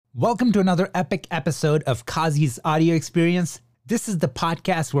Welcome to another epic episode of Kazi's Audio Experience. This is the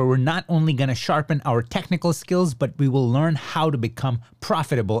podcast where we're not only going to sharpen our technical skills, but we will learn how to become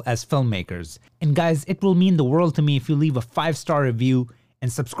profitable as filmmakers. And guys, it will mean the world to me if you leave a 5-star review and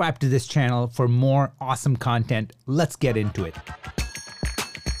subscribe to this channel for more awesome content. Let's get into it.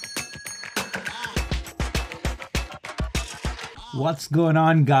 What's going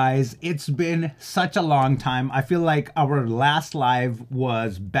on, guys? It's been such a long time. I feel like our last live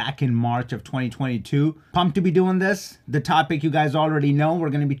was back in March of 2022. Pumped to be doing this. The topic you guys already know. We're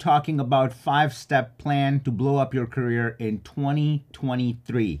going to be talking about 5-step plan to blow up your career in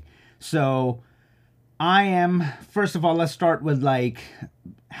 2023. So first of all, let's start with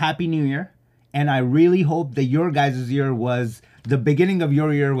Happy New Year. And I really hope that your guys' year the beginning of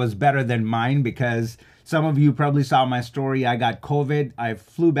your year was better than mine, because some of you probably saw my story. I got COVID. I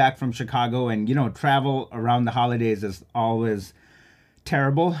flew back from Chicago, and travel around the holidays is always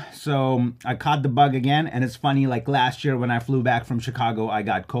terrible. So I caught the bug again, and it's funny, last year when I flew back from Chicago, I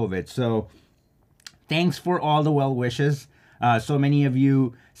got COVID. So thanks for all the well wishes. So many of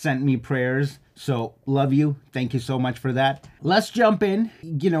you sent me prayers. So love you. Thank you so much for that. Let's jump in.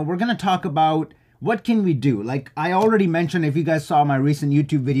 We're going to talk about what can we do. I already mentioned, if you guys saw my recent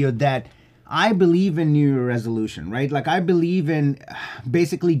YouTube video, that I believe in New Year resolution, right? I believe in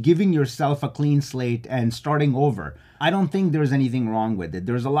basically giving yourself a clean slate and starting over. I don't think there's anything wrong with it.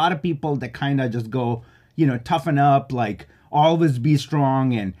 There's a lot of people that kind of just go, toughen up, always be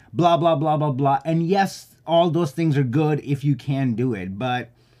strong and blah, blah, blah, blah, blah. And yes, all those things are good if you can do it. But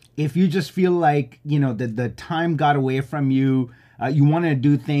if you just feel that the time got away from you, you want to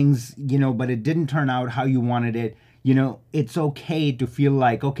do things, but it didn't turn out how you wanted it, it's okay to feel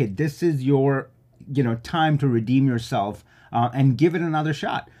okay, this is your, time to redeem yourself and give it another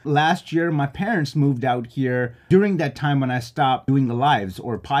shot. Last year, my parents moved out here during that time when I stopped doing the lives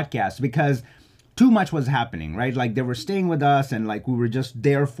or podcasts, because too much was happening, right? They were staying with us, and we were just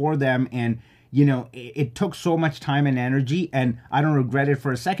there for them. And it took so much time and energy, and I don't regret it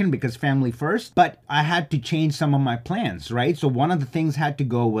for a second, because family first, but I had to change some of my plans, right? So one of the things had to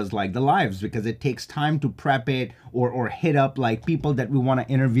go was the lives, because it takes time to prep it or hit up people that we want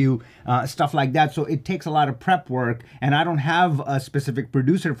to interview, stuff like that. So it takes a lot of prep work, and I don't have a specific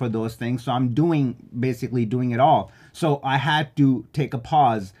producer for those things. So I'm basically doing it all. So I had to take a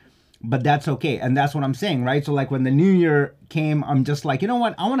pause. But that's okay. And that's what I'm saying, right? So when the new year came, I'm just you know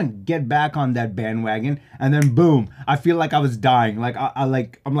what? I want to get back on that bandwagon. And then boom, I feel like I was dying.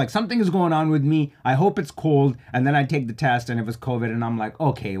 I'm something is going on with me. I hope it's cold. And then I take the test and it was COVID. And I'm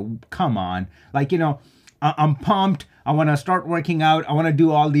okay, come on. I'm pumped. I want to start working out. I want to do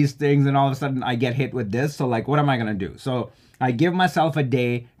all these things. And all of a sudden I get hit with this. So what am I going to do? So I give myself a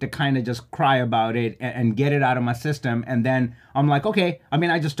day to kind of just cry about it and get it out of my system. And then I'm okay,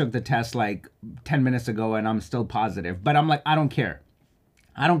 I just took the test 10 minutes ago and I'm still positive. But I'm I don't care.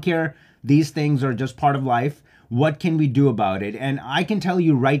 I don't care. These things are just part of life. What can we do about it? And I can tell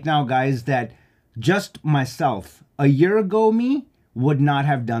you right now, guys, that just myself, a year ago me, would not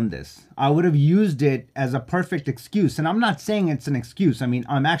have done this. I would have used it as a perfect excuse. And I'm not saying it's an excuse.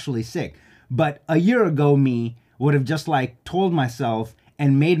 I'm actually sick. But a year ago me would have just told myself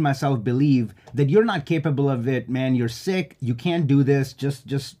and made myself believe that you're not capable of it, man. You're sick. You can't do this. Just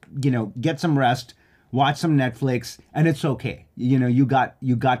get some rest, watch some Netflix, and it's okay. You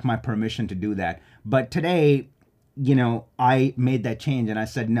got my permission to do that. But today, I made that change and I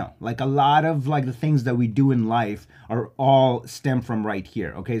said no. A lot of the things that we do in life are all stem from right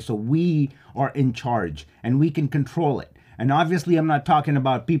here. Okay, so we are in charge and we can control it. And obviously, I'm not talking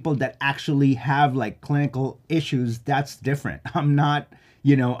about people that actually have clinical issues. That's different. I'm not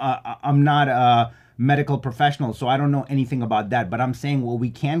a medical professional, so I don't know anything about that. But I'm saying what we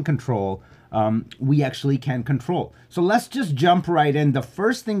can control, we actually can control. So let's just jump right in. The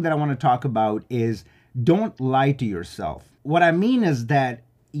first thing that I want to talk about is don't lie to yourself. What I mean is that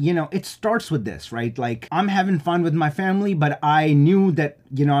it starts with this, right? I'm having fun with my family, but I knew that,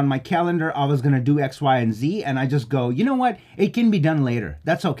 on my calendar, I was going to do X, Y, and Z. And I just go, you know what? It can be done later.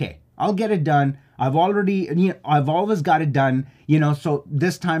 That's okay. I'll get it done. I've always got it done, so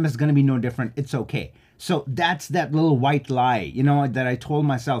this time is going to be no different. It's okay. So that's that little white lie, that I told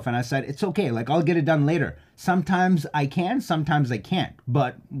myself. And I said, it's okay. I'll get it done later. Sometimes I can, sometimes I can't,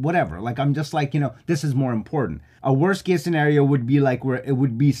 but whatever. I'm just this is more important. A worst case scenario would be where it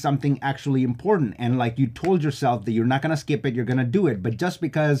would be something actually important. And you told yourself that you're not going to skip it, you're going to do it. But just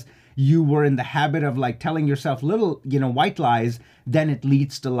because you were in the habit of telling yourself little, white lies, then it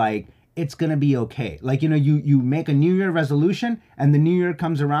leads to it's going to be okay. You make a New Year resolution and the New Year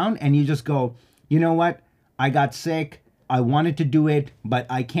comes around and you just go, you know what? I got sick. I wanted to do it, but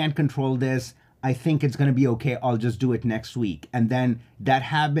I can't control this. I think it's going to be okay. I'll just do it next week. And then that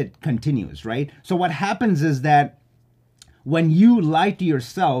habit continues, right? So what happens is that when you lie to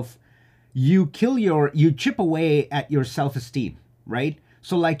yourself, you chip away at your self-esteem, right?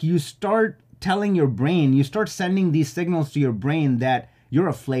 So like you start telling your brain, you start sending these signals to your brain that you're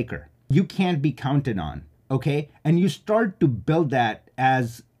a flaker. You can't be counted on, okay? And you start to build that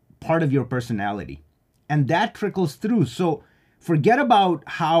as part of your personality. And that trickles through. So forget about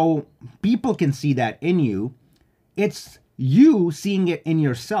how people can see that in you. It's you seeing it in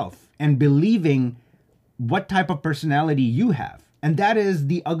yourself and believing what type of personality you have. And that is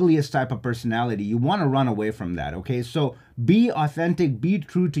the ugliest type of personality. You want to run away from that, okay? So be authentic, be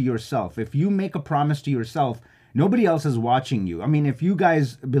true to yourself. If you make a promise to yourself, nobody else is watching you. I mean, if you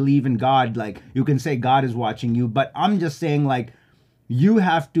guys believe in God, like you can say God is watching you, but I'm just saying like you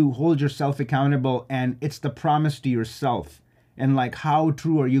have to hold yourself accountable, and it's the promise to yourself. And like, how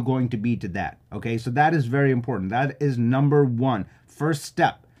true are you going to be to that? Okay, so that is very important. That is number one, first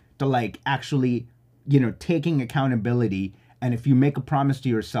step to like actually, taking accountability. And if you make a promise to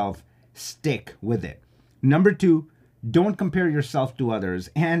yourself, stick with it. Number two, don't compare yourself to others.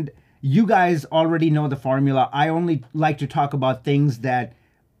 And you guys already know the formula. I only like to talk about things that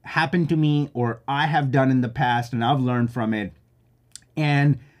happened to me or I have done in the past and I've learned from it.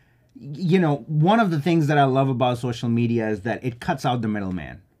 And, one of the things that I love about social media is that it cuts out the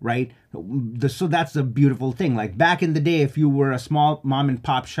middleman, right? So that's a beautiful thing. Like back in the day, if you were a small mom and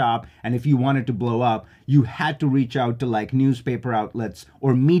pop shop and if you wanted to blow up, you had to reach out to like newspaper outlets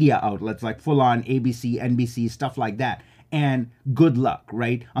or media outlets, like full on ABC, NBC, stuff like that. And good luck,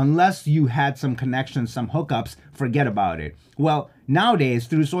 right? Unless you had some connections, some hookups, forget about it. Well, nowadays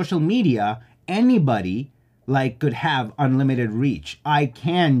through social media, anybody like could have unlimited reach. I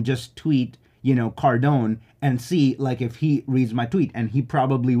can just tweet, Cardone and see like if he reads my tweet, and he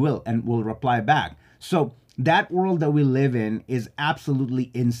probably will and will reply back. So that world that we live in is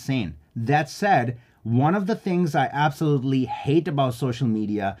absolutely insane. That said, one of the things I absolutely hate about social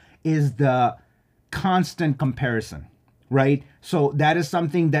media is the constant comparison, right? So that is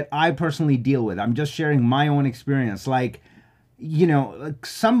something that I personally deal with. I'm just sharing my own experience. Like,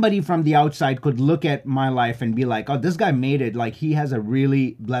 somebody from the outside could look at my life and be like, oh, this guy made it. Like he has a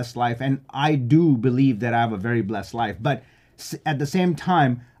really blessed life. And I do believe that I have a very blessed life. But at the same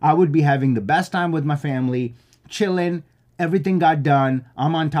time, I would be having the best time with my family, chilling, everything got done.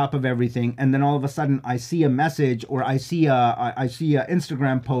 I'm on top of everything. And then all of a sudden I see a message or I see a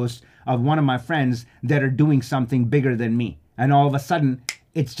Instagram post of one of my friends that are doing something bigger than me. And all of a sudden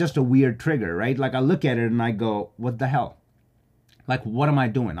it's just a weird trigger, right? Like I look at it and I go, what the hell? Like, what am I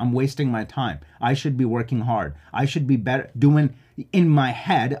doing? I'm wasting my time. I should be working hard. I should be better doing in my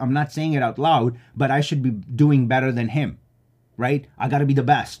head. I'm not saying it out loud, but I should be doing better than him, right? I got to be the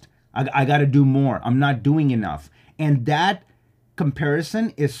best. I got to do more. I'm not doing enough. And that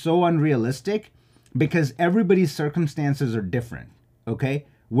comparison is so unrealistic because everybody's circumstances are different, okay?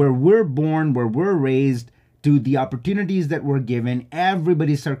 Where we're born, where we're raised, to the opportunities that we're given,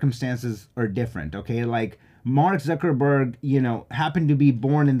 everybody's circumstances are different, okay? Like, Mark Zuckerberg, happened to be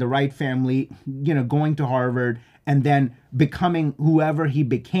born in the right family, going to Harvard and then becoming whoever he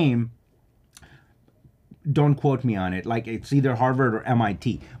became. Don't quote me on it. Like it's either Harvard or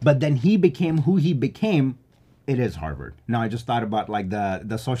MIT. But then he became who he became. It is Harvard. Now I just thought about like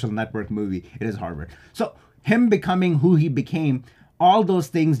the Social Network movie. It is Harvard. So him becoming who he became, all those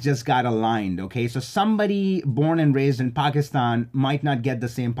things just got aligned, okay? So somebody born and raised in Pakistan might not get the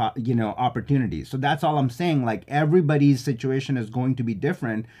same, opportunities. So that's all I'm saying. Like everybody's situation is going to be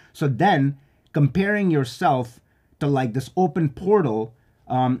different. So then comparing yourself to like this open portal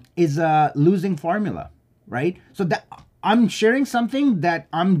is a losing formula, right? So that I'm sharing something that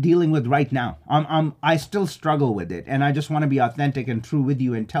I'm dealing with right now. I still struggle with it. And I just want to be authentic and true with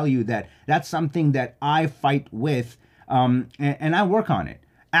you and tell you that that's something that I fight with. And I work on it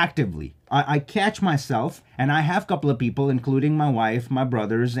actively. I catch myself, and I have a couple of people, including my wife, my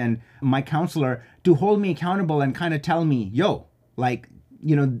brothers, and my counselor, to hold me accountable and kind of tell me, yo, like,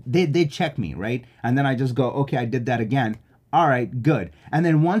 they check me, right? And then I just go, okay, I did that again. All right, good. And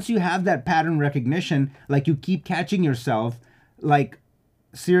then once you have that pattern recognition, like you keep catching yourself, like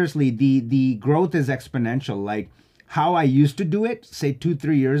seriously, the growth is exponential. Like how I used to do it, say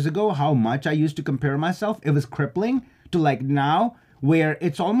 2-3 years ago, how much I used to compare myself, it was crippling. To like now where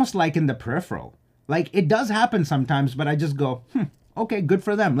it's almost like in the peripheral. Like it does happen sometimes, but I just go, okay, good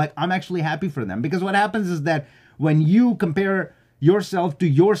for them. Like I'm actually happy for them, because what happens is that when you compare yourself to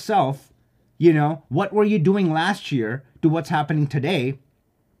yourself, what were you doing last year to what's happening today?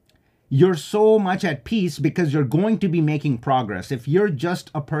 you're so much at peace because you're going to be making progress. If you're just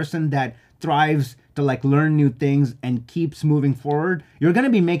a person that thrives to like learn new things and keeps moving forward, you're going to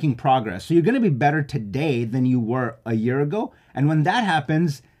be making progress. So you're going to be better today than you were a year ago. And when that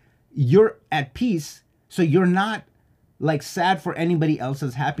happens, you're at peace. So you're not like sad for anybody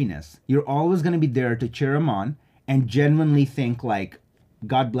else's happiness. You're always going to be there to cheer them on and genuinely think like,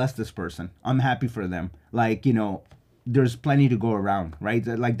 God bless this person. I'm happy for them. Like, you know, there's plenty to go around, right?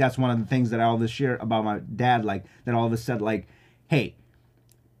 Like that's one of the things that I always share about my dad, like that all of us said, like, hey,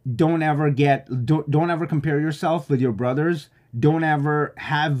 don't ever compare yourself with your brothers. Don't ever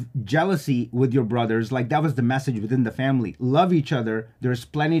have jealousy with your brothers. Like that was the message within the family. Love each other. There's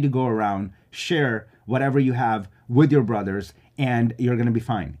plenty to go around. Share whatever you have with your brothers and you're going to be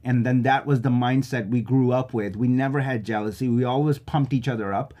fine. And then that was the mindset we grew up with. We never had jealousy. We always pumped each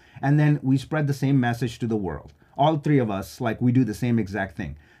other up. And then we spread the same message to the world. All three of us, like we do the same exact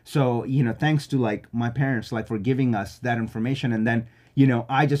thing. So, you know, thanks to like my parents, like for giving us that information. And then, you know,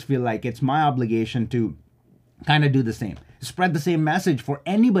 I just feel like it's my obligation to kind of do the same. Spread the same message for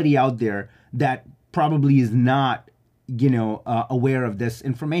anybody out there that probably is not, you know, aware of this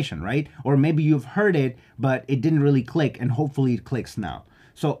information, right? Or maybe you've heard it, but it didn't really click, and hopefully it clicks now.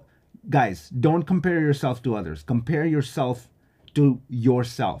 So guys, don't compare yourself to others. Compare yourself to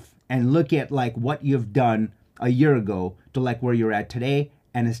yourself and look at like what you've done a year ago to like where you're at today.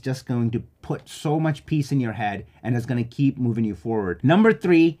 And it's just going to put so much peace in your head and it's going to keep moving you forward. Number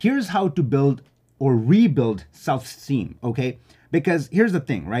 3, here's how to build or rebuild self-esteem, okay? Because here's the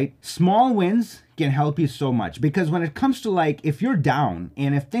thing, right? Small wins can help you so much, because when it comes to like, if you're down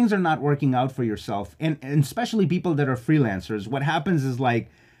and if things are not working out for yourself, and especially people that are freelancers, what happens is like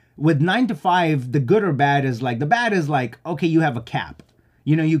with 9 to 5, the good or bad is like, the bad is like, okay, you have a cap.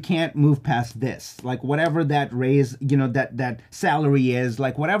 You know, you can't move past this, like whatever that raise, you know, that salary is,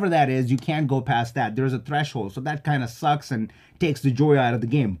 like whatever that is, you can't go past that. There's a threshold. So that kind of sucks and takes the joy out of the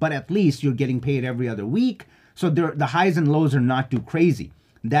game. But at least you're getting paid every other week. So the highs and lows are not too crazy.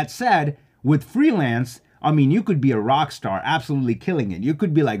 That said, with freelance, I mean, you could be a rock star, absolutely killing it. You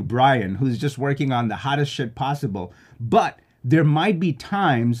could be like Brian, who's just working on the hottest shit possible. But there might be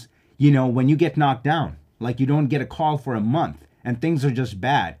times, you know, when you get knocked down, like you don't get a call for a month. And things are just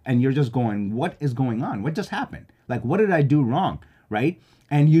bad. And you're just going, what is going on? What just happened? Like, what did I do wrong? Right?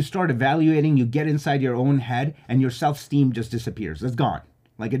 And you start evaluating, you get inside your own head and your self-esteem just disappears. It's gone.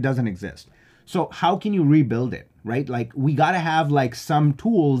 Like it doesn't exist. So how can you rebuild it? Right? Like we got to have like some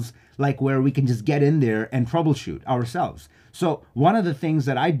tools like where we can just get in there and troubleshoot ourselves. So one of the things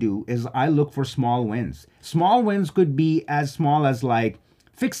that I do is I look for small wins. Small wins could be as small as like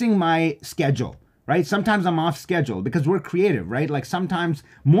fixing my schedule. Right? Sometimes I'm off schedule because we're creative, right? Like sometimes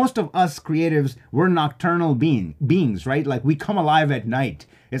most of us creatives, we're nocturnal beings, right? Like we come alive at night.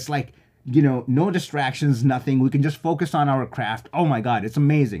 It's like, you know, no distractions, nothing. We can just focus on our craft. Oh my God, it's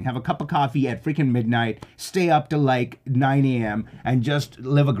amazing. Have a cup of coffee at freaking midnight, stay up till like 9 a.m. and just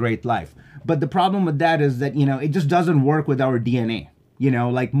live a great life. But the problem with that is that, you know, it just doesn't work with our DNA. You know,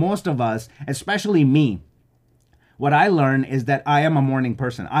 like most of us, especially me, what I learned is that I am a morning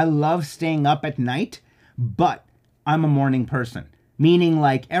person. I love staying up at night, but I'm a morning person. Meaning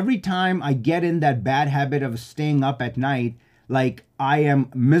like every time I get in that bad habit of staying up at night, like I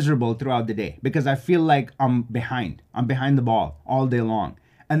am miserable throughout the day because I feel like I'm behind. I'm behind the ball all day long.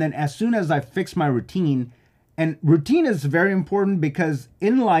 And then as soon as I fix my routine, and routine is very important because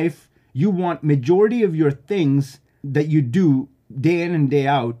in life, you want majority of your things that you do day in and day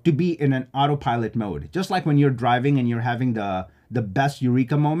out to be in an autopilot mode. Just like when you're driving and you're having the best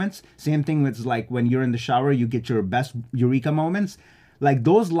eureka moments. Same thing with like when you're in the shower, you get your best eureka moments. Like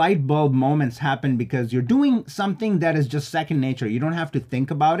those light bulb moments happen because you're doing something that is just second nature. You don't have to think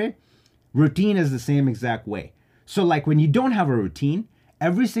about it. Routine is the same exact way. So like when you don't have a routine,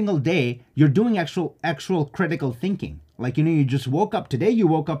 every single day you're doing actual critical thinking. Like, you know, you just woke up today, you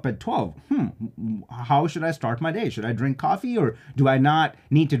woke up at 12. How should I start my day? Should I drink coffee or do I not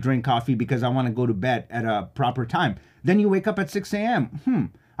need to drink coffee because I want to go to bed at a proper time? Then you wake up at 6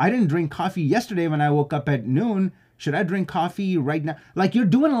 a.m. I didn't drink coffee yesterday when I woke up at noon. Should I drink coffee right now? Like you're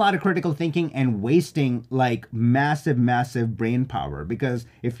doing a lot of critical thinking and wasting like massive brain power. Because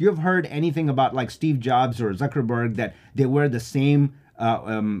if you've heard anything about like Steve Jobs or Zuckerberg, that they wear the same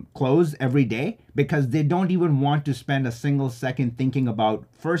clothes every day because they don't even want to spend a single second thinking about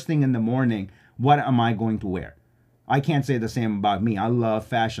first thing in the morning, what am I going to wear? I can't say the same about me. I love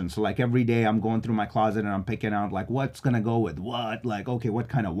fashion. So like every day I'm going through my closet and I'm picking out like what's going to go with what, like, okay, what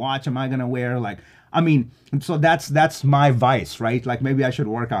kind of watch am I going to wear? Like, I mean, so that's my vice, right? Like maybe I should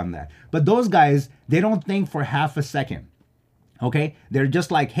work on that. But those guys, they don't think for half a second. Okay? They're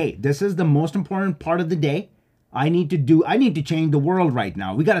just like, hey, this is the most important part of the day. I need to change the world right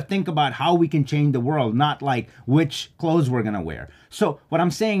now. We got to think about how we can change the world, not like which clothes we're going to wear. So what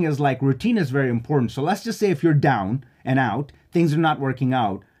I'm saying is like routine is very important. So let's just say if you're down and out, things are not working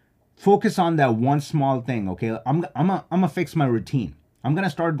out, focus on that one small thing, okay? I'm gonna fix my routine. I'm going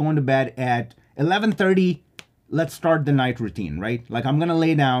to start going to bed at 11:30. Let's start the night routine, right? Like I'm going to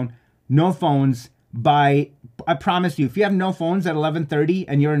lay down, no phones I promise you, if you have no phones at 11:30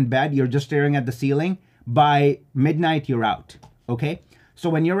 and you're in bed, you're just staring at the ceiling, by midnight, you're out, okay? So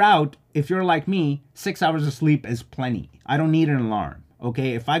when you're out, if you're like me, 6 hours of sleep is plenty. I don't need an alarm,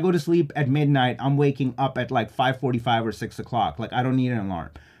 okay? If I go to sleep at midnight, I'm waking up at like 5:45 or 6 o'clock. Like I don't need an alarm.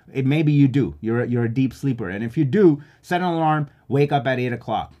 Maybe you do. You're a deep sleeper. And if you do, set an alarm, wake up at 8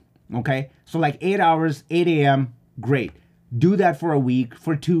 o'clock, okay? So like 8 hours, 8 a.m., great. Do that for a week,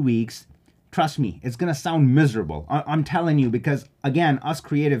 for 2 weeks. Trust me, it's going to sound miserable. I'm telling you, because again, us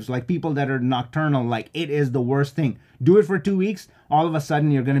creatives, like people that are nocturnal, like it is the worst thing. Do it for 2 weeks. All of a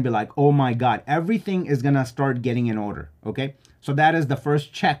sudden, you're going to be like, oh my God, everything is going to start getting in order. Okay. So that is the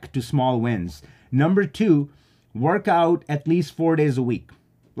first check to small wins. Number 2, work out at least 4 days a week.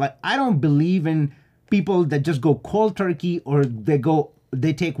 Like I don't believe in people that just go cold turkey or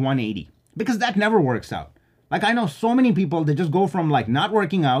they take 180, because that never works out. Like I know so many people that just go from like not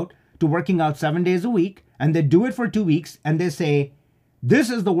working out to working out 7 days a week, and they do it for 2 weeks and they say,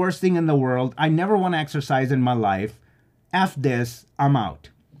 this is the worst thing in the world. I never want to exercise in my life. F this, I'm out.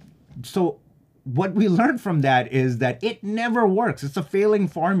 So what we learned from that is that it never works. It's a failing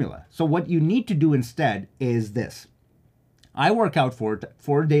formula. So what you need to do instead is this. I work out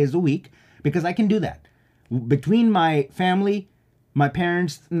 4 days a week because I can do that. Between my family, my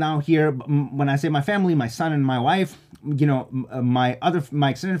parents now here, when I say my family, my son and my wife, you know, my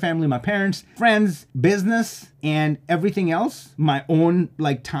extended family, my parents, friends, business, and everything else, my own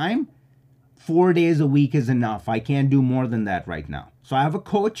like time, 4 days a week is enough. I can't do more than that right now. So I have a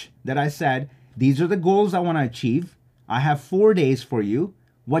coach that I said, these are the goals I want to achieve. I have 4 days for you.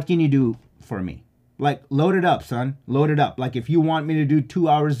 What can you do for me? Like, load it up, son. Load it up. Like, if you want me to do 2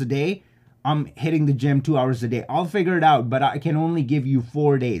 hours a day, I'm hitting the gym 2 hours a day. I'll figure it out, but I can only give you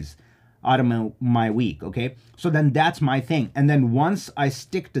 4 days out of my week, okay? So then that's my thing. And then once I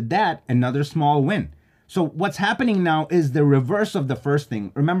stick to that, another small win. So what's happening now is the reverse of the first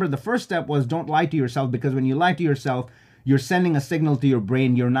thing. Remember, the first step was don't lie to yourself, because when you lie to yourself, you're sending a signal to your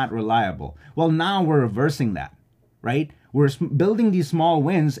brain you're not reliable. Well, now we're reversing that, right? We're building these small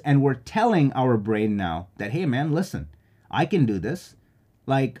wins, and we're telling our brain now that, hey man, listen, I can do this.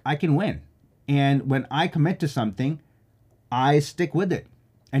 Like, I can win. And when I commit to something, I stick with it.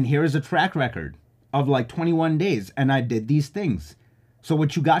 And here is a track record of like 21 days, and I did these things. So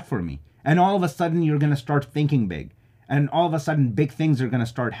what you got for me? And all of a sudden, you're going to start thinking big. And all of a sudden, big things are going to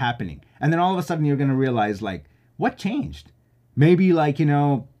start happening. And then all of a sudden, you're going to realize, like, what changed? Maybe, like, you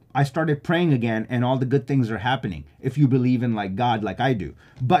know, I started praying again, and all the good things are happening. If you believe in, like, God, like I do.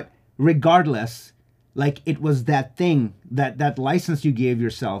 But regardless, like, it was that thing, that license you gave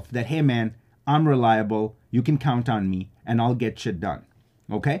yourself that, hey, man, I'm reliable. You can count on me, and I'll get shit done.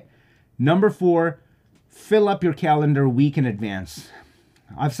 Okay? Number 4, fill up your calendar a week in advance.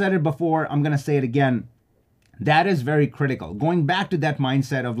 I've said it before. I'm going to say it again. That is very critical. Going back to that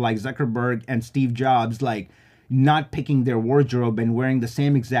mindset of like Zuckerberg and Steve Jobs, like not picking their wardrobe and wearing the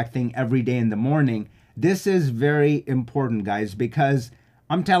same exact thing every day in the morning. This is very important, guys, because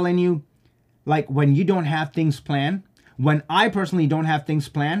I'm telling you, like when you don't have things planned, when I personally don't have things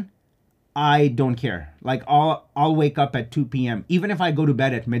planned, I don't care. Like I'll wake up at 2 p.m. even if I go to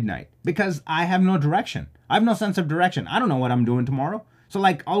bed at midnight, because I have no direction. I have no sense of direction. I don't know what I'm doing tomorrow. So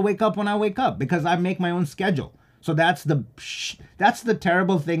like I'll wake up when I wake up because I make my own schedule. So that's the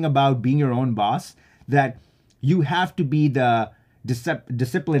terrible thing about being your own boss, that you have to be the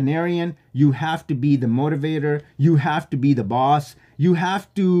disciplinarian, you have to be the motivator, you have to be the boss, you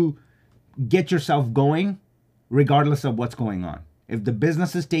have to get yourself going regardless of what's going on. If the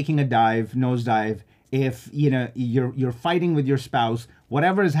business is taking a nosedive, if you know you're fighting with your spouse,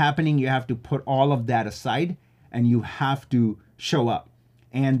 whatever is happening, you have to put all of that aside and you have to show up.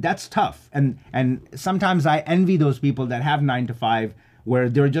 And that's tough. And sometimes I envy those people that have 9 to 5 where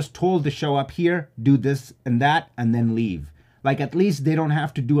they're just told to show up here, do this and that, and then leave. Like at least they don't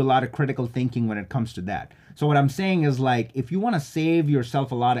have to do a lot of critical thinking when it comes to that. So what I'm saying is, like, if you want to save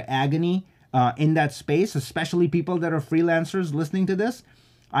yourself a lot of agony in that space, especially people that are freelancers listening to this,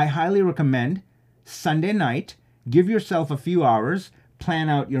 I highly recommend Sunday night, give yourself a few hours, plan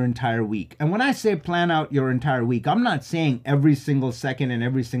out your entire week. And when I say plan out your entire week, I'm not saying every single second and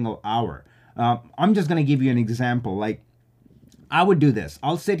every single hour. I'm just going to give you an example. Like I would do this.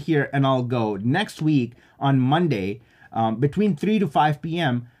 I'll sit here and I'll go next week on Monday between 3 to 5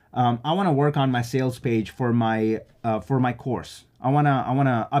 p.m. I want to work on my sales page for my course. I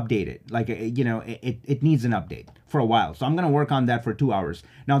wanna update it. Like, you know, it needs an update for a while. So I'm gonna work on that for 2 hours.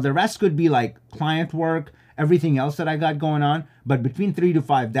 Now the rest could be like client work, everything else that I got going on. But between 3 to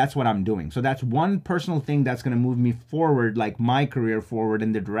 5, that's what I'm doing. So that's one personal thing that's gonna move me forward, like my career forward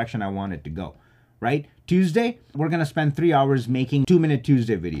in the direction I want it to go. Right? Tuesday, we're gonna spend 3 hours making 2-minute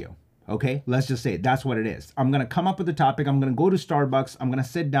Tuesday video. Okay, let's just say that's what it is. I'm gonna come up with a topic. I'm gonna go to Starbucks. I'm gonna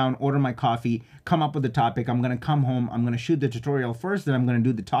sit down, order my coffee, come up with a topic. I'm gonna come home. I'm gonna shoot the tutorial first. Then I'm gonna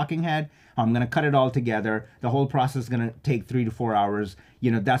do the talking head. I'm gonna cut it all together. The whole process is gonna take 3 to 4 hours.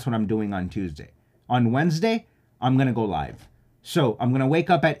 You know, that's what I'm doing on Tuesday. On Wednesday, I'm gonna go live. So I'm gonna wake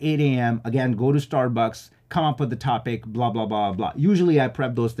up at 8 a.m. Again, go to Starbucks, come up with the topic, blah, blah, blah, blah. Usually I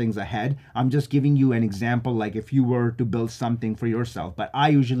prep those things ahead. I'm just giving you an example, like if you were to build something for yourself. But I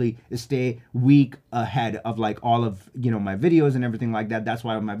usually stay week ahead of like all of, you know, my videos and everything like that. That's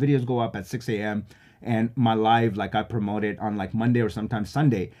why my videos go up at 6 a.m. and my live, like I promote it on like Monday or sometimes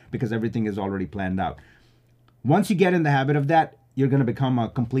Sunday because everything is already planned out. Once you get in the habit of that, you're going to become a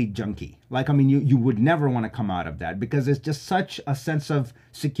complete junkie. Like, I mean, you would never want to come out of that because it's just such a sense of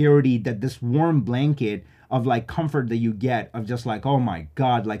security, that this warm blanket of like comfort that you get of just like, oh my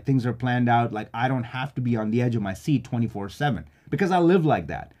God, like things are planned out. Like I don't have to be on the edge of my seat 24/7 because I live like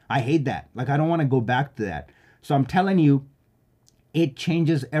that. I hate that. Like, I don't want to go back to that. So I'm telling you, it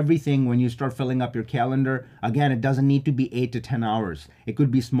changes everything when you start filling up your calendar. Again, it doesn't need to be 8 to 10 hours. It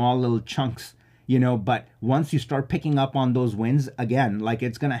could be small little chunks, you know, but once you start picking up on those wins, again, like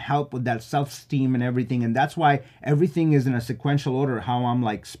it's going to help with that self-esteem and everything. And that's why everything is in a sequential order, how I'm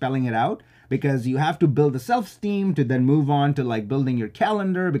like spelling it out, because you have to build the self-esteem to then move on to like building your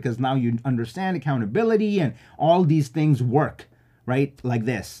calendar, because now you understand accountability and all these things work, right? Like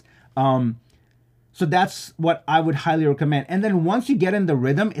this. So that's what I would highly recommend. And then once you get in the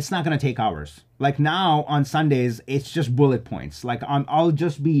rhythm, it's not going to take hours. Like now on Sundays, it's just bullet points. Like I'll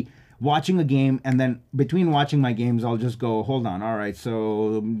just be watching a game, and then between watching my games, I'll just go, hold on, all right,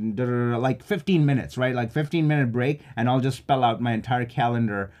 so like 15 minutes, right? Like 15-minute break, and I'll just spell out my entire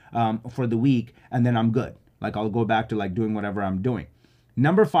calendar for the week, and then I'm good. Like I'll go back to like doing whatever I'm doing.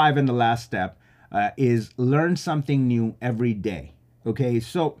 Number 5 and the last step is learn something new every day. Okay,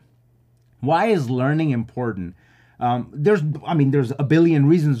 so why is learning important? There's a billion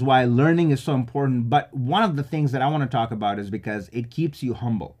reasons why learning is so important, but one of the things that I want to talk about is because it keeps you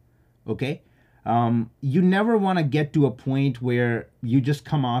humble. Okay, you never want to get to a point where you just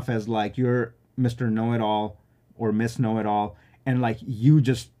come off as like you're Mr. Know-it-all or Miss Know-it-all, and like you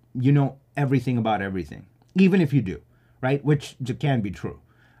know everything about everything, even if you do, right? Which can be true.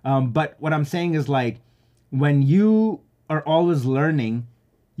 But what I'm saying is, like, when you are always learning,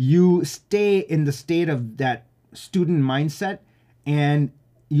 you stay in the state of that student mindset and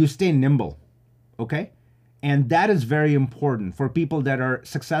you stay nimble. Okay. And that is very important for people that are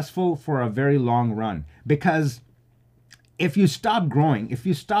successful for a very long run. Because if you stop growing, if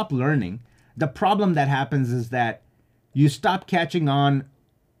you stop learning, the problem that happens is that you stop catching on,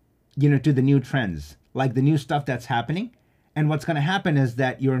 you know, to the new trends, like the new stuff that's happening. And what's going to happen is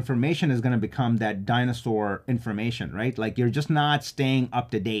that your information is going to become that dinosaur information, right? Like you're just not staying up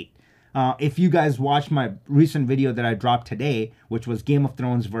to date. If you guys watched my recent video that I dropped today, which was Game of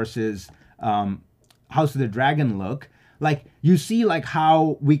Thrones versus House of the Dragon look, like you see like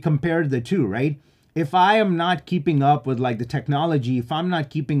how we compared the two, right? If I am not keeping up with like the technology, if I'm not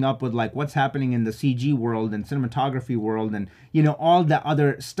keeping up with like what's happening in the CG world and cinematography world and, you know, all the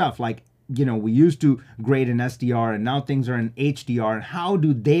other stuff, like, you know, we used to grade in SDR and now things are in HDR, and how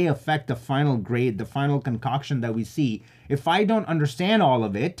do they affect the final grade, the final concoction that we see? If I don't understand all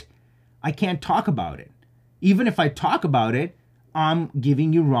of it, I can't talk about it. Even if I talk about it, I'm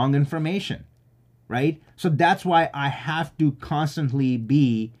giving you wrong information. Right? So that's why I have to constantly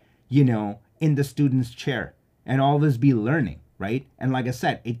be, you know, in the student's chair and always be learning, right? And like I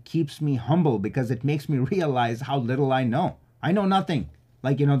said, it keeps me humble because it makes me realize how little I know. I know nothing.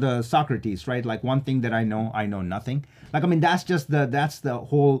 Like, you know, the Socrates, right? Like one thing that I know nothing. Like, I mean, that's the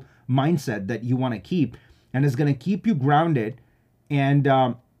whole mindset that you want to keep, and it's going to keep you grounded, and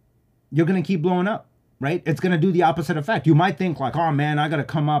you're going to keep blowing up. Right? It's going to do the opposite effect. You might think like, oh man, I got to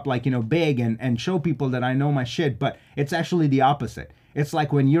come up like, you know, big and show people that I know my shit. But it's actually the opposite. It's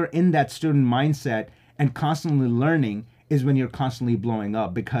like when you're in that student mindset and constantly learning is when you're constantly blowing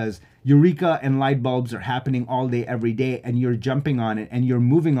up, because eureka and light bulbs are happening all day, every day. And you're jumping on it and you're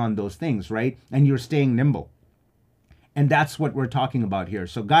moving on those things, right? And you're staying nimble. And that's what we're talking about here.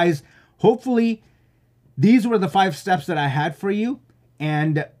 So guys, hopefully these were the 5 steps that I had for you.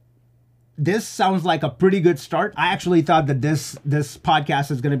 And this sounds like a pretty good start. I actually thought that this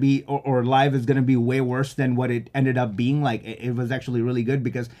podcast is going to be, or live is going to be way worse than what it ended up being. Like, it was actually really good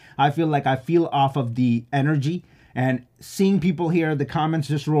because I feel off of the energy and seeing people here, the comments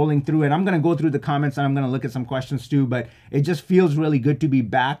just rolling through. And I'm going to go through the comments and I'm going to look at some questions too, but it just feels really good to be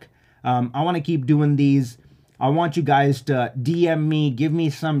back. I want to keep doing these. I want you guys to DM me, give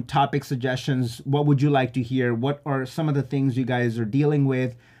me some topic suggestions. What would you like to hear? What are some of the things you guys are dealing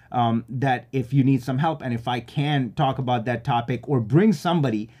with? That if you need some help, and if I can talk about that topic or bring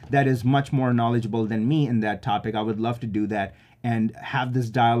somebody that is much more knowledgeable than me in that topic, I would love to do that and have this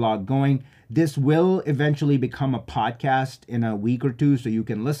dialogue going. This will eventually become a podcast in a week or two, so you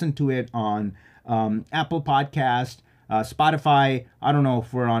can listen to it on Apple Podcast, Spotify. I don't know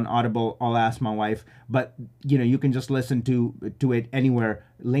if we're on Audible. I'll ask my wife, but you can just listen to it anywhere.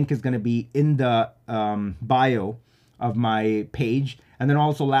 Link is going to be in the bio of my page. And then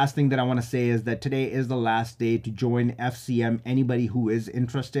also, last thing that I want to say is that today is the last day to join FCM. Anybody who is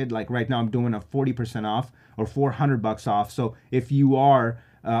interested, like right now I'm doing a 40% off or $400 off. So if you are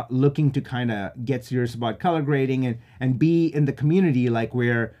looking to kind of get serious about color grading and be in the community, like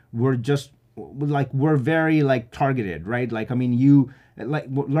where we're very like targeted, right? Like, I mean, you like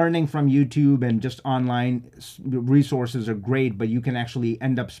learning from YouTube and just online resources are great, but you can actually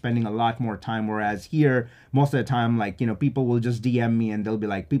end up spending a lot more time. Whereas here, most of the time, like, people will just DM me and they'll be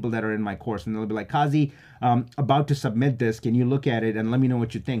like, people that are in my course, and they'll be like, Kazi, about to submit this. Can you look at it and let me know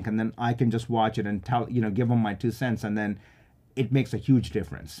what you think? And then I can just watch it and tell, give them my 2 cents. And then it makes a huge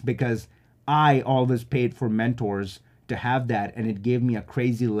difference because I always paid for mentors to have that, and it gave me a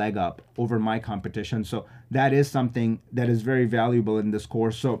crazy leg up over my competition. So that is something that is very valuable in this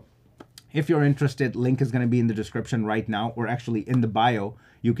course. So if you're interested, link is going to be in the description right now, or actually in the bio.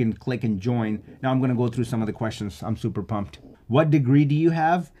 You can click and join. Now I'm going to go through some of the questions. I'm super pumped. What degree do you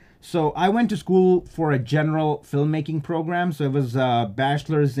have? So I went to school for a general filmmaking program. So it was a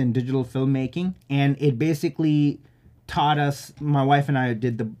bachelor's in digital filmmaking, and it basically taught us, my wife and I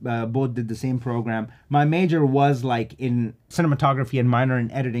both did the same program. My major was like in cinematography and minor in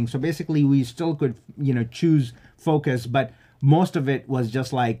editing. So basically we still could, choose focus, but most of it was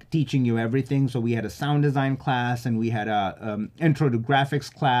just like teaching you everything. So we had a sound design class, and we had a intro to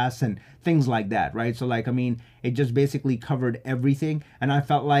graphics class and things like that, right? So like, I mean, it just basically covered everything. And I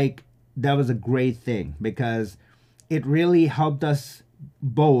felt like that was a great thing because it really helped us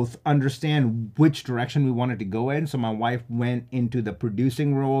both understand which direction we wanted to go in. So my wife went into the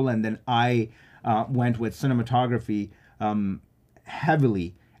producing role, and then I went with cinematography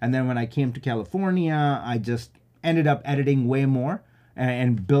heavily. And then when I came to California, I just ended up editing way more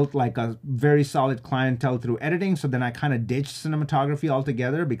and built like a very solid clientele through editing. So then I kind of ditched cinematography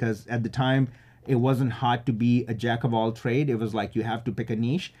altogether because at the time it wasn't hot to be a jack of all trade. It was like you have to pick a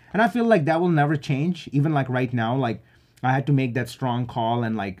niche. And I feel like that will never change. Even like right now, like I had to make that strong call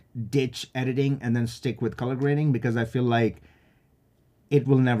and like ditch editing and then stick with color grading because I feel like it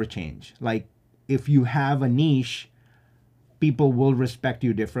will never change. Like if you have a niche, people will respect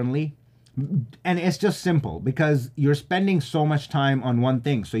you differently. And it's just simple because you're spending so much time on one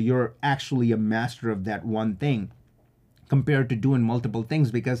thing. So you're actually a master of that one thing compared to doing multiple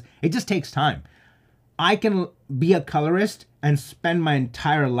things because it just takes time. I can be a colorist and spend my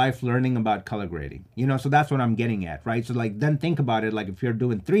entire life learning about color grading, so that's what I'm getting at, right? So like, then think about it, like if you're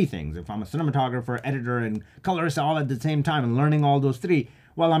doing 3 things, if I'm a cinematographer, editor, and colorist all at the same time and learning all those 3,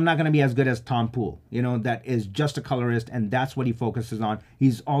 well, I'm not going to be as good as Tom Poole, that is just a colorist and that's what he focuses on.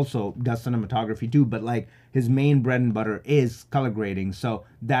 He's also does cinematography too, but like his main bread and butter is color grading. So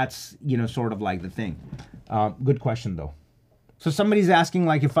that's, sort of like the thing. Good question though. So somebody's asking,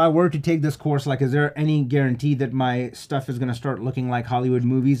 like, if I were to take this course, like, is there any guarantee that my stuff is going to start looking like Hollywood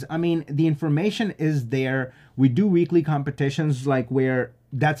movies? I mean, the information is there. We do weekly competitions, like, where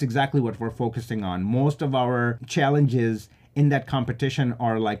that's exactly what we're focusing on. Most of our challenges in that competition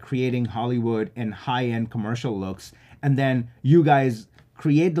are, like, creating Hollywood and high-end commercial looks. And then you guys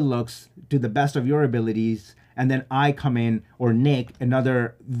create the looks to the best of your abilities. And then I come in, or Nick,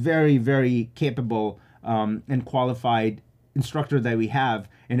 another very, very capable and qualified instructor that we have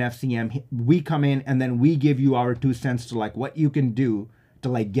in FCM, we come in and then we give you our 2 cents to like what you can do to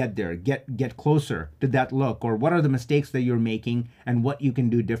like get there, get closer to that look, or what are the mistakes that you're making and what you can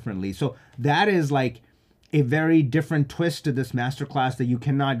do differently. So that is like a very different twist to this masterclass that you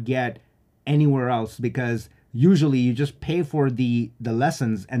cannot get anywhere else because usually you just pay for the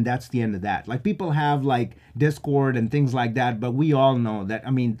lessons and that's the end of that. Like people have like Discord and things like that, but we all know that,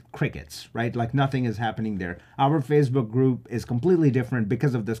 I mean, crickets, right? Like nothing is happening there. Our Facebook group is completely different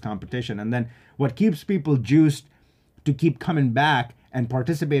because of this competition. And then what keeps people juiced to keep coming back and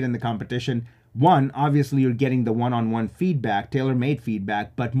participate in the competition, one, obviously you're getting the one-on-one feedback, tailor-made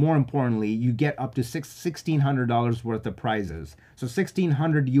feedback, but more importantly, you get up to $1,600 worth of prizes. So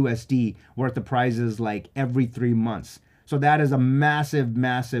 1,600 USD worth of prizes like every 3 months. So that is a massive,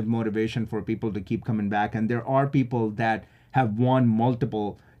 massive motivation for people to keep coming back. And there are people that have won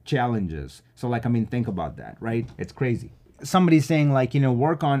multiple challenges. So like, I mean, think about that, right? It's crazy. Somebody's saying like, you know,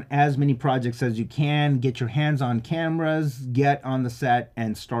 work on as many projects as you can, get your hands on cameras, get on the set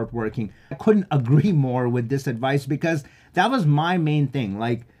and start working. I couldn't agree more with this advice because that was my main thing.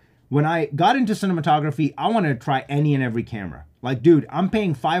 Like when I got into cinematography, I wanted to try any and every camera. Like, dude, I'm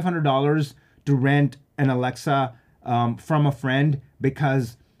paying $500 to rent an Alexa from a friend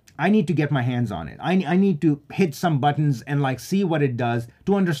because I need to get my hands on it. I need to hit some buttons and like see what it does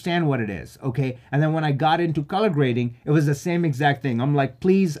to understand what it is, okay? And then when I got into color grading, it was the same exact thing. I'm like,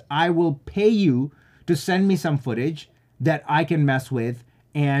 please, I will pay you to send me some footage that I can mess with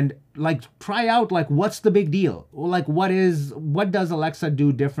and like try out like what's the big deal? Like what does Alexa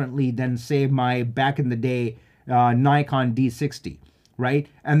do differently than say my back in the day Nikon D60, right?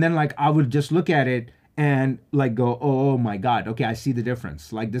 And then like I would just look at it and like go, oh my God, okay, I see the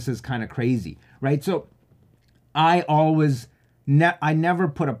difference. Like this is kind of crazy, right? So I always, I never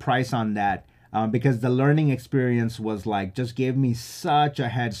put a price on that because the learning experience was like, just gave me such a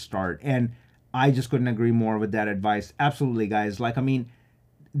head start. And I just couldn't agree more with that advice. Absolutely, guys. Like, I mean,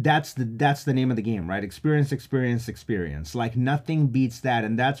 that's the name of the game, right? Experience, experience, experience. Like nothing beats that.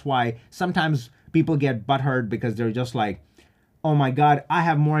 And that's why sometimes people get butthurt because they're just like, oh my God, I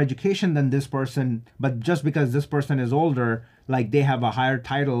have more education than this person, but just because this person is older, like they have a higher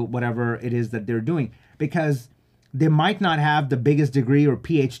title, whatever it is that they're doing, because they might not have the biggest degree or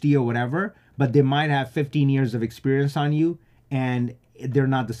PhD or whatever, but they might have 15 years of experience on you and they're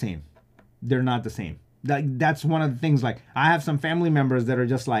not the same. They're not the same. Like that's one of the things. Like I have some family members that are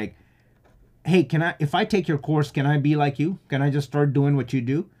just like, hey, if I take your course, can I be like you? Can I just start doing what you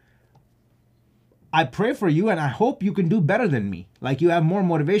do? I pray for you and I hope you can do better than me. Like you have more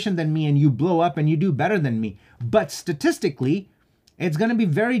motivation than me and you blow up and you do better than me. But statistically, it's going to be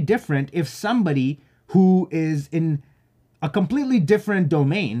very different if somebody who is in a completely different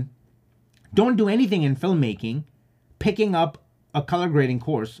domain, don't do anything in filmmaking, picking up a color grading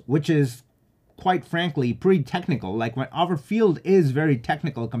course, which is quite frankly pretty technical. Like when our field is very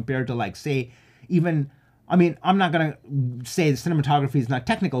technical compared to like say even, I mean, I'm not going to say the cinematography is not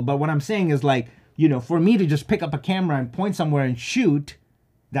technical, but what I'm saying is like, you know, for me to just pick up a camera and point somewhere and shoot,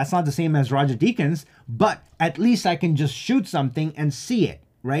 that's not the same as Roger Deakins, but at least I can just shoot something and see it,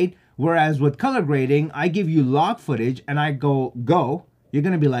 right? Whereas with color grading, I give you log footage and I go, you're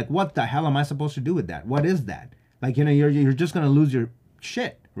going to be like, what the hell am I supposed to do with that? What is that? Like, you know, you're just going to lose your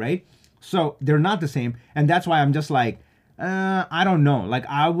shit, right? So they're not the same. And that's why I'm just like, I don't know. Like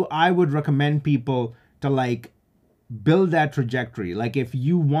I would recommend people to like, build that trajectory. Like if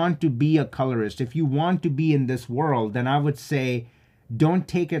you want to be a colorist, if you want to be in this world, then I would say don't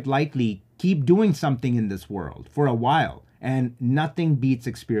take it lightly. Keep doing something in this world for a while and nothing beats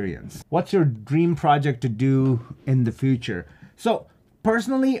experience. What's your dream project to do in the future? So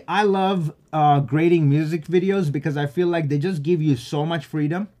personally, I love grading music videos because I feel like they just give you so much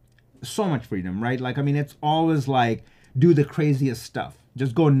freedom, right? Like, I mean, it's always like do the craziest stuff,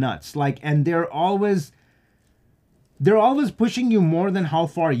 just go nuts. Like, and they're always pushing you more than how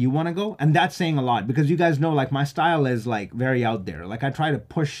far you want to go. And that's saying a lot because you guys know, like my style is like very out there. Like I try to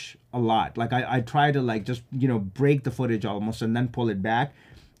push a lot. Like I try to like just, you know, break the footage almost and then pull it back.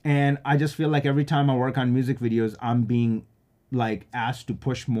 And I just feel like every time I work on music videos, I'm being like asked to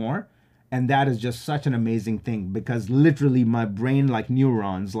push more. And that is just such an amazing thing because literally my brain, like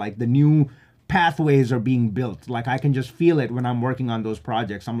neurons, like the new pathways are being built. Like I can just feel it when I'm working on those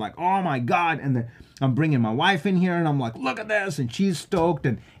projects. I'm like, oh my God. And then I'm bringing my wife in here and I'm like, look at this. And she's stoked.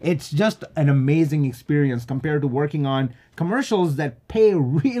 And it's just an amazing experience compared to working on commercials that pay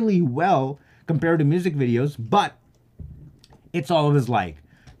really well compared to music videos. But it's always like,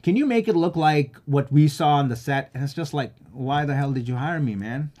 can you make it look like what we saw on the set? And it's just like, why the hell did you hire me,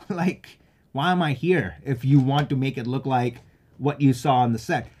 man? Like, why am I here if you want to make it look like what you saw on the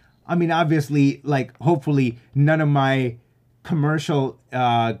set? I mean, obviously, like, hopefully none of my commercial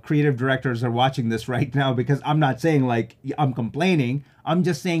creative directors are watching this right now because I'm not saying like I'm complaining. I'm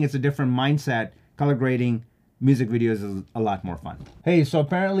just saying it's a different mindset, color grading music videos is a lot more fun. Hey, so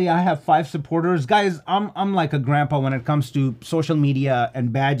apparently I have 5 supporters. Guys, I'm like a grandpa when it comes to social media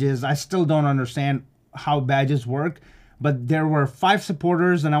and badges. I still don't understand how badges work, but there were 5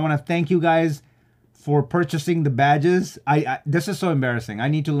 supporters, and I want to thank you guys for purchasing the badges. This is so embarrassing. I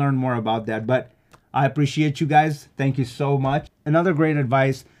need to learn more about that, but I appreciate you guys. Thank you so much. Another great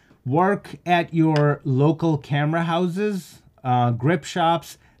advice, work at your local camera houses, grip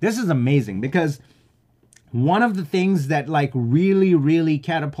shops. This is amazing because one of the things that like really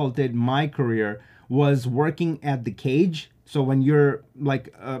catapulted my career was working at the Cage. So when you're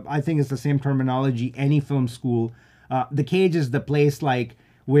like, I think it's the same terminology, any film school, the Cage is the place like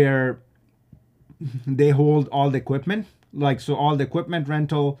where they hold all the equipment. Like, so all the equipment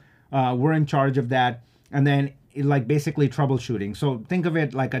rental, we're in charge of that. And then like basically troubleshooting. So think of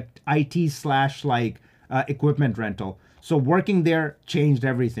it like a IT slash like equipment rental. So working there changed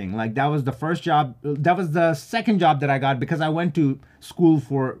everything. Like that was the first job. That was the second job that I got because I went to school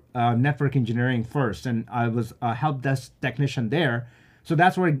for network engineering first, and I was a help desk technician there. So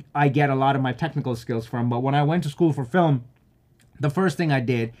that's where I get a lot of my technical skills from. But when I went to school for film, the first thing I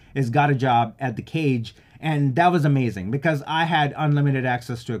did is got a job at the Cage, and that was amazing because I had unlimited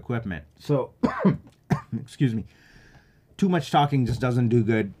access to equipment. So, excuse me. Too much talking just doesn't do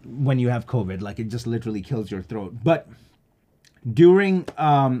good when you have COVID. Like it just literally kills your throat. But during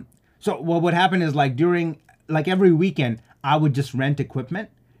so what would happen is like during like every weekend I would just rent equipment,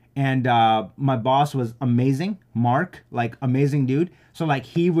 and my boss was amazing, Mark, like amazing dude. So like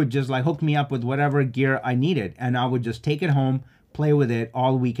he would just like hook me up with whatever gear I needed, and I would just take it home, play with it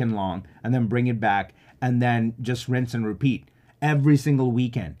all weekend long, and then bring it back, and then just rinse and repeat every single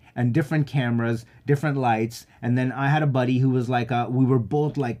weekend. And different cameras, different lights. And then I had a buddy who was like, we were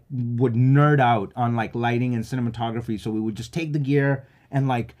both like, would nerd out on like lighting and cinematography. So we would just take the gear and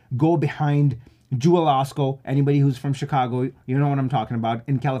like go behind Jewel Osco. Anybody who's from Chicago, you know what I'm talking about.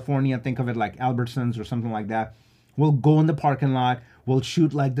 In California, think of it like Albertsons or something like that. We'll go in the parking lot. We'll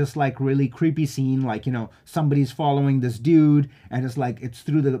shoot like this like really creepy scene, like, you know, somebody's following this dude, and it's like it's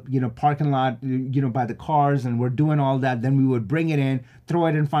through the, you know, parking lot, you know, by the cars, and we're doing all that. Then we would bring it in, throw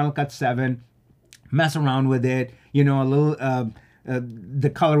it in Final Cut 7, mess around with it, you know, a little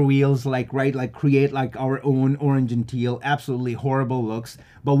the color wheels, like, right, like create like our own orange and teal, absolutely horrible looks,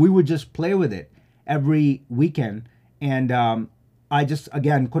 but we would just play with it every weekend. And I just,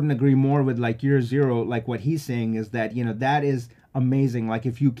 again, couldn't agree more with like year zero. Like what he's saying is that, you know, that is amazing. Like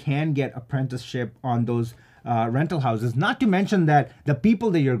if you can get apprenticeship on those rental houses, not to mention that the people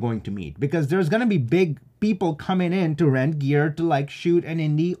that you're going to meet, because there's going to be big people coming in to rent gear to like shoot an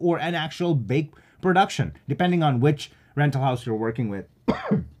indie or an actual big production, depending on which rental house you're working with.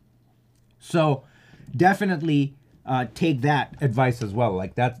 So definitely take that advice as well.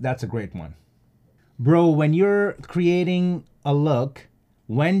 Like that's a great one. Bro, when you're creating a look,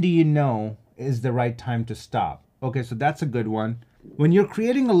 when do you know is the right time to stop? Okay, so that's a good one. When you're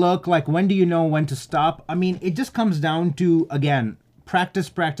creating a look, like when do you know when to stop? I mean, it just comes down to, again,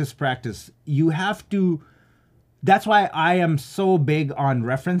 practice. You have to, that's why I am so big on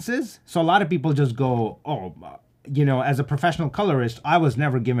references. So a lot of people just go, oh, you know, as a professional colorist, I was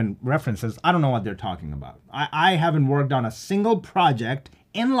never given references. I don't know what they're talking about. I haven't worked on a single project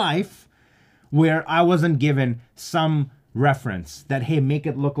in life where I wasn't given some reference that, hey, make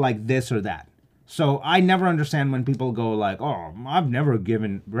it look like this or that. So I never understand when people go like, oh, I've never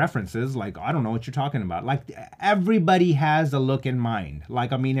given references. Like, I don't know what you're talking about. Like, everybody has a look in mind.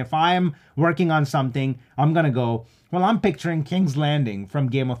 Like, I mean, if I'm working on something, I'm going to go, well, I'm picturing King's Landing from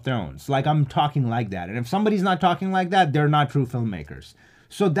Game of Thrones. Like, I'm talking like that. And if somebody's not talking like that, they're not true filmmakers.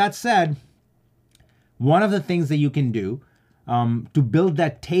 So that said, one of the things that you can do to build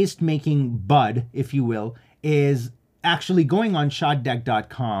that taste-making bud, if you will, is actually going on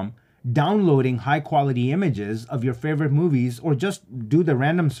shotdeck.com, downloading high-quality images of your favorite movies, or just do the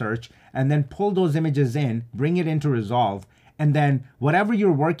random search and then pull those images in, bring it into Resolve, and then whatever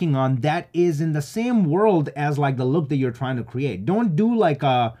you're working on that is in the same world as like the look that you're trying to create. Don't do like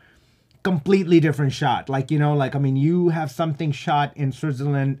a completely different shot. Like, you know, like, I mean, you have something shot in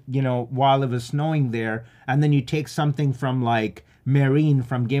Switzerland, you know, while it was snowing there, and then you take something from like Meereen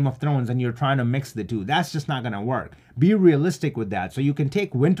from Game of Thrones and you're trying to mix the two. That's just not going to work. Be realistic with that. So you can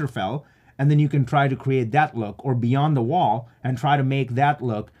take Winterfell and then you can try to create that look, or Beyond the Wall and try to make that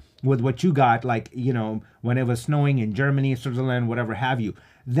look with what you got, like, you know, when it was snowing in Germany, Switzerland, whatever have you.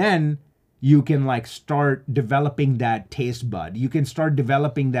 Then you can like start developing that taste bud. You can start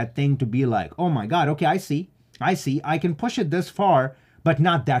developing that thing to be like, oh my God, okay, I see. I can push it this far, but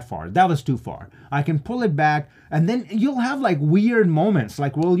not that far. That was too far. I can pull it back, and then you'll have like weird moments,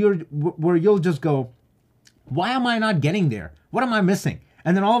 like where you'll just go, Why am I not getting there? What am I missing?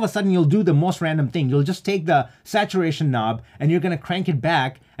 And then all of a sudden you'll do the most random thing. You'll just take the saturation knob and you're going to crank it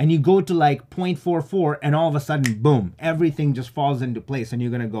back and you go to like 0.44 and all of a sudden, boom, everything just falls into place and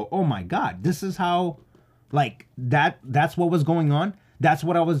you're going to go, oh my God, this is how, like that's what was going on. That's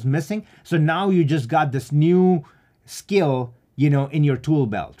what I was missing. So now you just got this new skill, you know, in your tool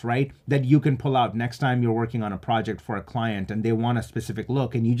belt, right? That you can pull out next time you're working on a project for a client and they want a specific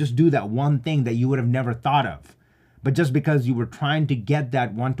look and you just do that one thing that you would have never thought of. But just because you were trying to get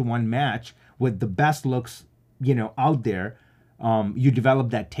that one-to-one match with the best looks, you know, out there, you develop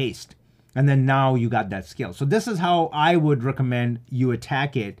that taste. And then now you got that skill. So this is how I would recommend you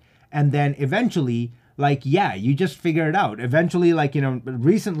attack it. And then eventually, like, yeah, you just figure it out. Eventually, like, you know,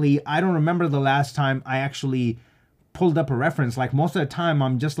 recently, I don't remember the last time I actually pulled up a reference. Like most of the time,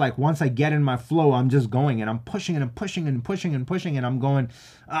 I'm just like, once I get in my flow, I'm just going and I'm pushing and I'm pushing and pushing and pushing and I'm going,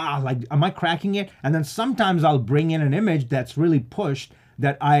 like, am I cracking it? And then sometimes I'll bring in an image that's really pushed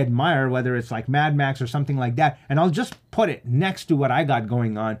that I admire, whether it's like Mad Max or something like that. And I'll just put it next to what I got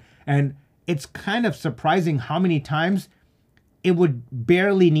going on. And it's kind of surprising how many times it would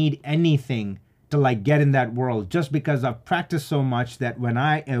barely need anything to like get in that world, just because I've practiced so much that when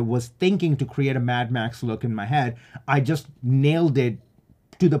I was thinking to create a Mad Max look in my head, I just nailed it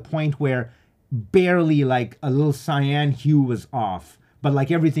to the point where barely like a little cyan hue was off, but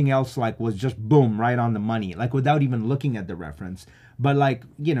like everything else like was just boom, right on the money, like without even looking at the reference. But like,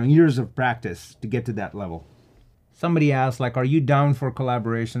 you know, years of practice to get to that level. Somebody asked, like, are you down for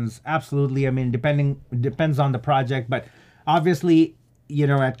collaborations? Absolutely. I mean, depends on the project, but obviously, you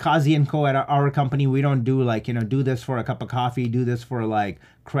know, at Kazi & Co, at our company, we don't do like, you know, do this for a cup of coffee, do this for like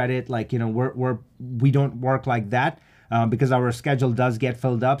credit. Like, you know, we don't work like that because our schedule does get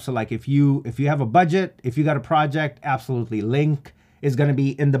filled up. So like if you have a budget, if you got a project, absolutely. Link is going to be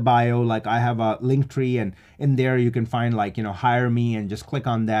in the bio. Like I have a link tree and in there you can find like, you know, hire me and just click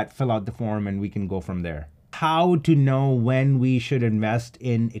on that, fill out the form and we can go from there. How to know when we should invest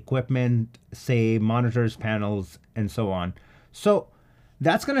in equipment, say monitors, panels, and so on. So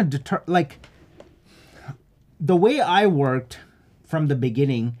that's going to deter, like, the way I worked from the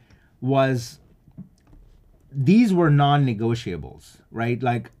beginning was these were non-negotiables, right?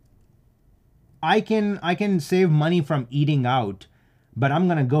 Like I can save money from eating out, but I'm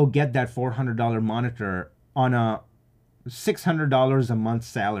going to go get that $400 monitor on a $600 a month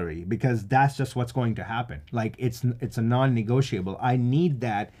salary because that's just what's going to happen. Like it's a non-negotiable. I need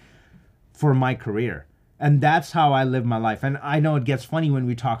that for my career. And that's how I live my life. And I know it gets funny when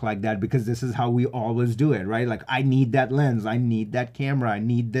we talk like that because this is how we always do it, right? Like I need that lens, I need that camera, I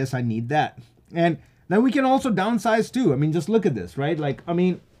need this, I need that. And then we can also downsize too. I mean, just look at this, right? Like, I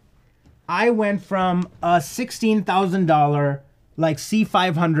mean, I went from a $16,000 like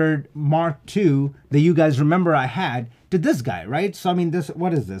C500 Mark II that you guys remember I had to this guy, right? So I mean, this,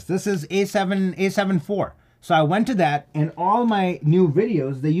 what is this? This is A7 IV. So I went to that and all my new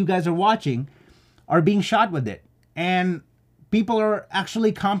videos that you guys are watching are being shot with it. And people are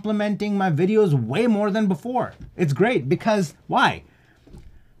actually complimenting my videos way more than before. It's great because why?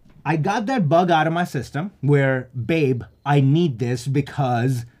 I got that bug out of my system where, babe, I need this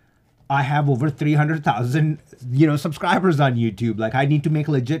because I have over 300,000, you know, subscribers on YouTube. Like I need to make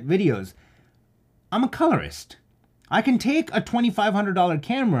legit videos. I'm a colorist. I can take a $2,500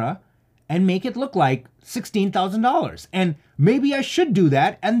 camera and make it look like $16,000. And maybe I should do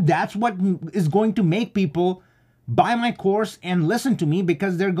that. And that's what is going to make people buy my course and listen to me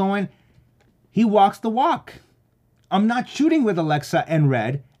because they're going, he walks the walk. I'm not shooting with Alexa and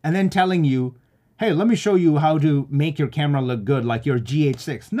Red and then telling you, hey, let me show you how to make your camera look good like your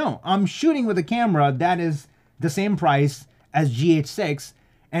GH6. No, I'm shooting with a camera that is the same price as GH6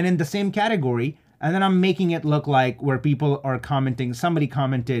 and in the same category. And then I'm making it look like where people are commenting. Somebody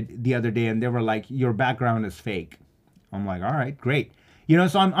commented the other day and they were like, your background is fake. I'm like, all right, great. You know,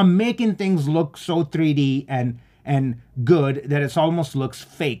 so I'm making things look so 3D and good that it's almost looks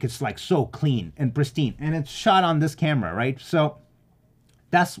fake. It's like so clean and pristine. And it's shot on this camera, right? So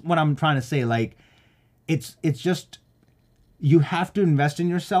that's what I'm trying to say. Like, it's just, you have to invest in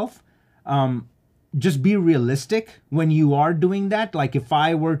yourself. Just be realistic when you are doing that. Like if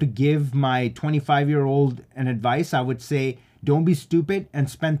I were to give my 25-year-old an advice, I would say, don't be stupid and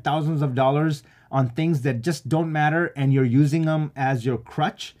spend thousands of dollars on things that just don't matter and you're using them as your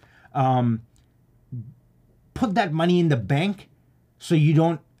crutch. Put that money in the bank so you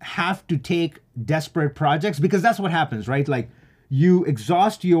don't have to take desperate projects because that's what happens, right? Like you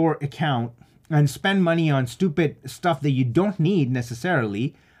exhaust your account and spend money on stupid stuff that you don't need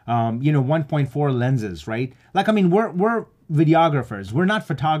necessarily. 1.4 lenses, right? Like, I mean, we're videographers. We're not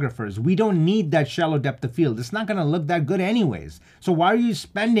photographers. We don't need that shallow depth of field. It's not going to look that good anyways. So why are you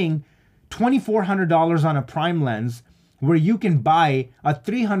spending $2,400 on a prime lens where you can buy a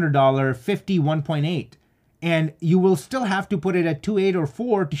 $300 50 1.8 and you will still have to put it at 2.8 or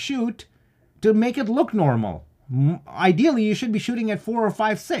 4 to shoot to make it look normal? Ideally, you should be shooting at 4 or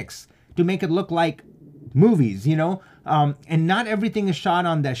 5.6 to make it look like movies, and not everything is shot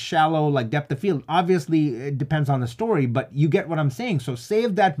on that shallow like depth of field. Obviously, it depends on the story, but you get what I'm saying. So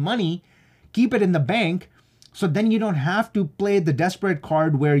save that money, keep it in the bank, so then you don't have to play the desperate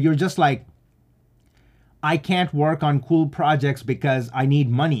card where you're just like, I can't work on cool projects because I need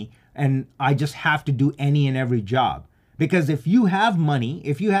money and I just have to do any and every job. Because if you have money,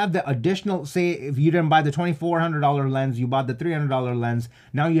 if you have the additional, say, if you didn't buy the $2,400 lens, you bought the $300 lens,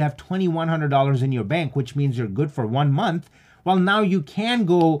 now you have $2,100 in your bank, which means you're good for 1 month. Well, now you can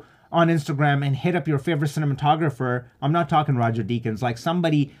go on Instagram and hit up your favorite cinematographer. I'm not talking Roger Deakins, like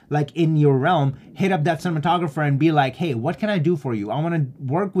somebody like in your realm, hit up that cinematographer and be like, hey, what can I do for you? I want to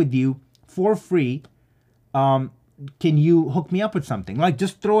work with you for free. Can you hook me up with something? Like,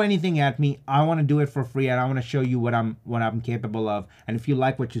 just throw anything at me. I want to do it for free, and I want to show you what I'm capable of. And if you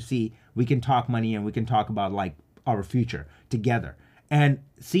like what you see, we can talk money and we can talk about like our future together. And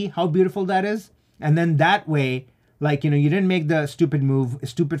see how beautiful that is? And then that way, like, you didn't make the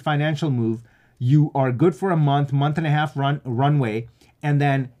stupid financial move. You are good for a month and a half runway, and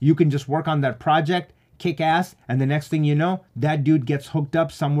then you can just work on that project, kick ass, and the next thing you know, that dude gets hooked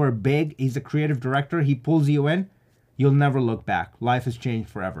up somewhere big. He's a creative director. He pulls you in. You'll never look back. Life has changed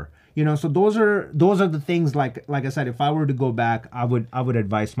forever. So those are the things, like I said, if I were to go back, I would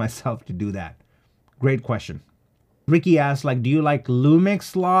advise myself to do that. Great question. Ricky asked, like, do you like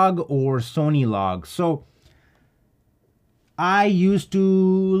Lumix log or Sony log? So I used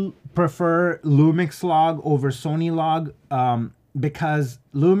to prefer Lumix log over Sony log because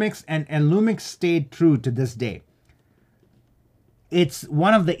Lumix and Lumix stayed true to this day. It's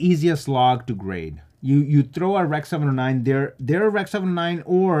one of the easiest log to grade. You throw a Rec 709, their Rec 709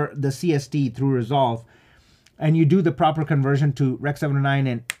 or the CST through Resolve, and you do the proper conversion to Rec 709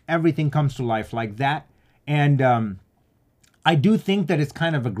 and everything comes to life like that. And I do think that it's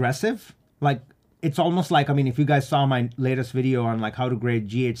kind of aggressive. Like, it's almost like, I mean, if you guys saw my latest video on like how to grade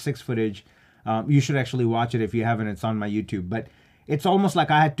GH6 footage, you should actually watch it if you haven't. It's on my YouTube. But it's almost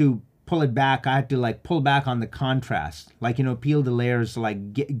like I had to pull it back. I had to like pull back on the contrast, like, peel the layers,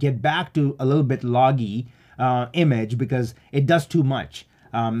 like get back to a little bit loggy image because it does too much.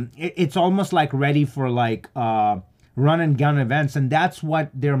 It's almost like ready for like run and gun events, and that's what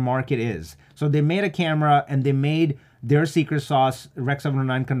their market is. So they made a camera and they made their secret sauce Rec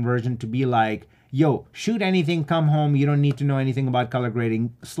 709 conversion to be like, yo, shoot anything, come home, you don't need to know anything about color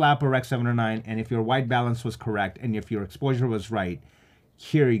grading, slap a Rec 709, and if your white balance was correct and if your exposure was right,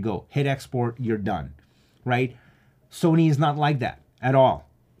 here you go, hit export, you're done, right? Sony is not like that at all.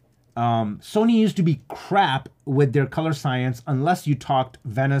 Sony used to be crap with their color science unless you talked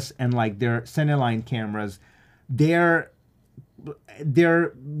Venice and like their Cineline cameras. Their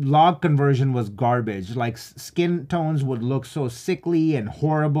log conversion was garbage. Like, skin tones would look so sickly and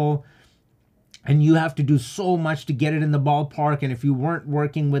horrible, and you have to do so much to get it in the ballpark. And if you weren't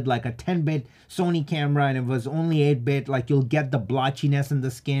working with like a 10-bit Sony camera and it was only 8-bit, like, you'll get the blotchiness in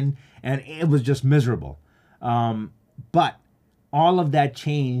the skin, and it was just miserable. But all of that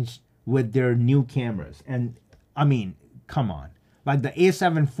changed with their new cameras. And I mean, come on, like the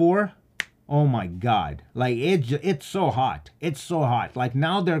A7 IV, oh my God, like it's so hot. It's so hot. Like,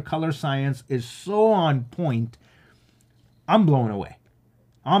 now their color science is so on point. I'm blown away.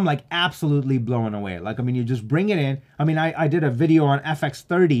 I'm like absolutely blown away. Like, I mean, you just bring it in. I mean, I did a video on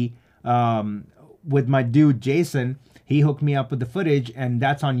FX30 with my dude Jason. He hooked me up with the footage, and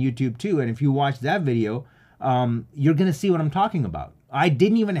that's on YouTube too. And if you watch that video, you're gonna see what I'm talking about. I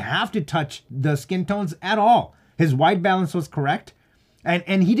didn't even have to touch the skin tones at all. His white balance was correct,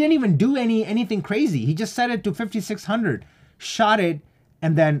 and he didn't even do anything crazy. He just set it to 5600, shot it,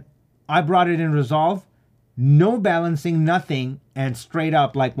 and then I brought it in Resolve. No balancing, nothing, and straight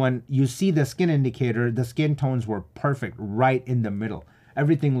up, like when you see the skin indicator, the skin tones were perfect right in the middle.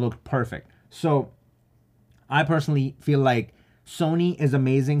 Everything looked perfect. So I personally feel like Sony is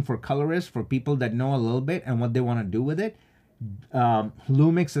amazing for colorists, for people that know a little bit and what they want to do with it.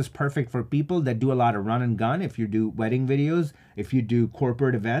 Lumix is perfect for people that do a lot of run and gun. If you do wedding videos, if you do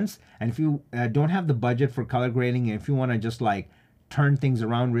corporate events, and if you don't have the budget for color grading, and if you want to just like turn things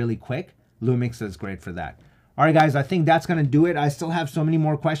around really quick, Lumix is great for that. All right, guys, I think that's going to do it. I still have so many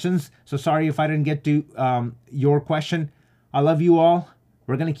more questions, so sorry if I didn't get to your question. I love you all.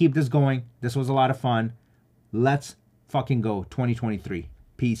 We're going to keep this going. This was a lot of fun. Let's fucking go 2023.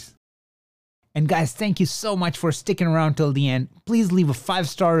 Peace. And guys, thank you so much for sticking around till the end. Please leave a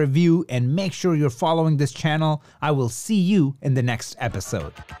 5-star review and make sure you're following this channel. I will see you in the next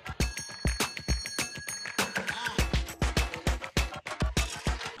episode.